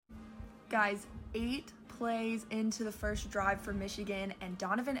Guys, 8 plays into the first drive for Michigan, and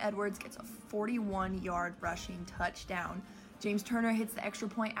Donovan Edwards gets a 41-yard rushing touchdown. James Turner hits the extra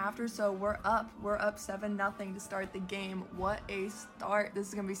point after, so we're up 7-0 to start the game. What a start. This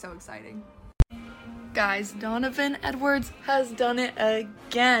is going to be so exciting. Guys, Donovan Edwards has done it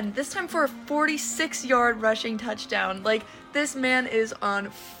again, this time for a 46-yard rushing touchdown. Like, this man is on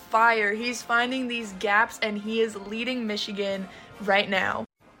fire. He's finding these gaps, and he is leading Michigan right now.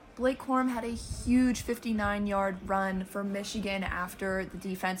 Blake Corum had a huge 59-yard run for Michigan after the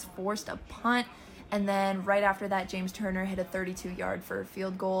defense forced a punt, and then right after that, James Turner hit a 32-yard for a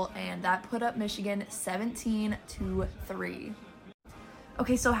field goal, and that put up Michigan 17-3.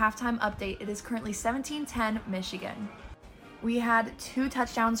 Okay, so halftime update. It is currently 17-10 Michigan. We had 2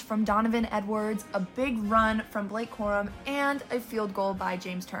 touchdowns from Donovan Edwards, a big run from Blake Corum, and a field goal by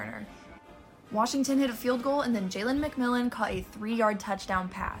James Turner. Washington hit a field goal, and then Jalen McMillan caught a 3-yard touchdown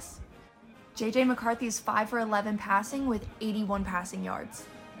pass. J.J. McCarthy is 5 for 11 passing with 81 passing yards.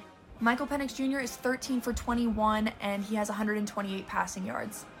 Michael Penix Jr. is 13 for 21, and he has 128 passing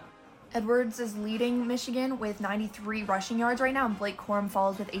yards. Edwards is leading Michigan with 93 rushing yards right now, and Blake Corum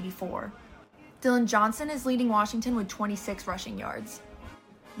follows with 84. Dylan Johnson is leading Washington with 26 rushing yards.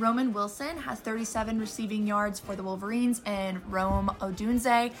 Roman Wilson has 37 receiving yards for the Wolverines, and Rome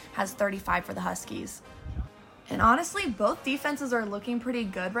Odunze has 35 for the Huskies. And honestly, both defenses are looking pretty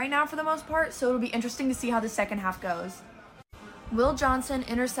good right now for the most part, so it'll be interesting to see how the second half goes. Will Johnson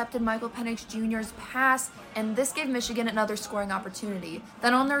intercepted Michael Penix Jr.'s pass, and this gave Michigan another scoring opportunity.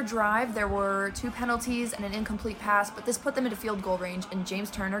 Then on their drive, there were 2 penalties and an incomplete pass, but this put them into field goal range, and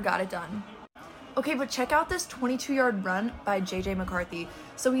James Turner got it done. Okay, but check out this 22-yard run by J.J. McCarthy.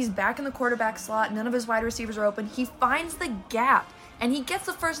 So he's back in the quarterback slot. None of his wide receivers are open. He finds the gap, and he gets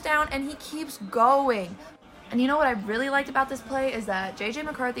the first down, and he keeps going. And you know what I really liked about this play is that J.J.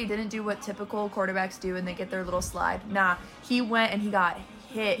 McCarthy didn't do what typical quarterbacks do and they get their little slide. Nah, he went and he got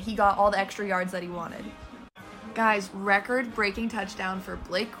hit. He got all the extra yards that he wanted. Guys, record-breaking touchdown for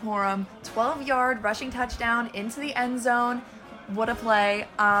Blake Corum. 12-yard rushing touchdown into the end zone. What a play.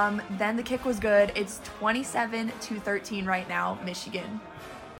 Then the kick was good. It's 27-13 right now, Michigan.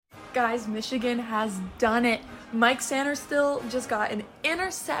 Guys, Michigan has done it. Mike Sanderstill just got an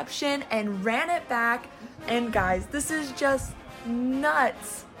interception and ran it back. And guys, this is just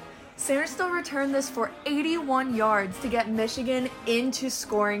nuts. Sanderstill returned this for 81 yards to get Michigan into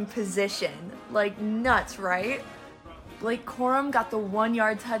scoring position. Like, nuts, right? Blake Corum got the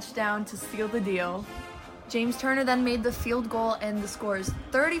 1-yard touchdown to seal the deal. James Turner then made the field goal, and the score is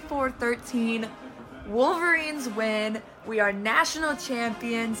 34-13. Wolverines win. We are national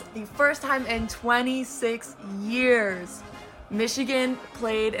champions, the first time in 26 years. Michigan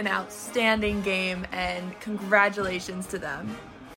played an outstanding game, and congratulations to them.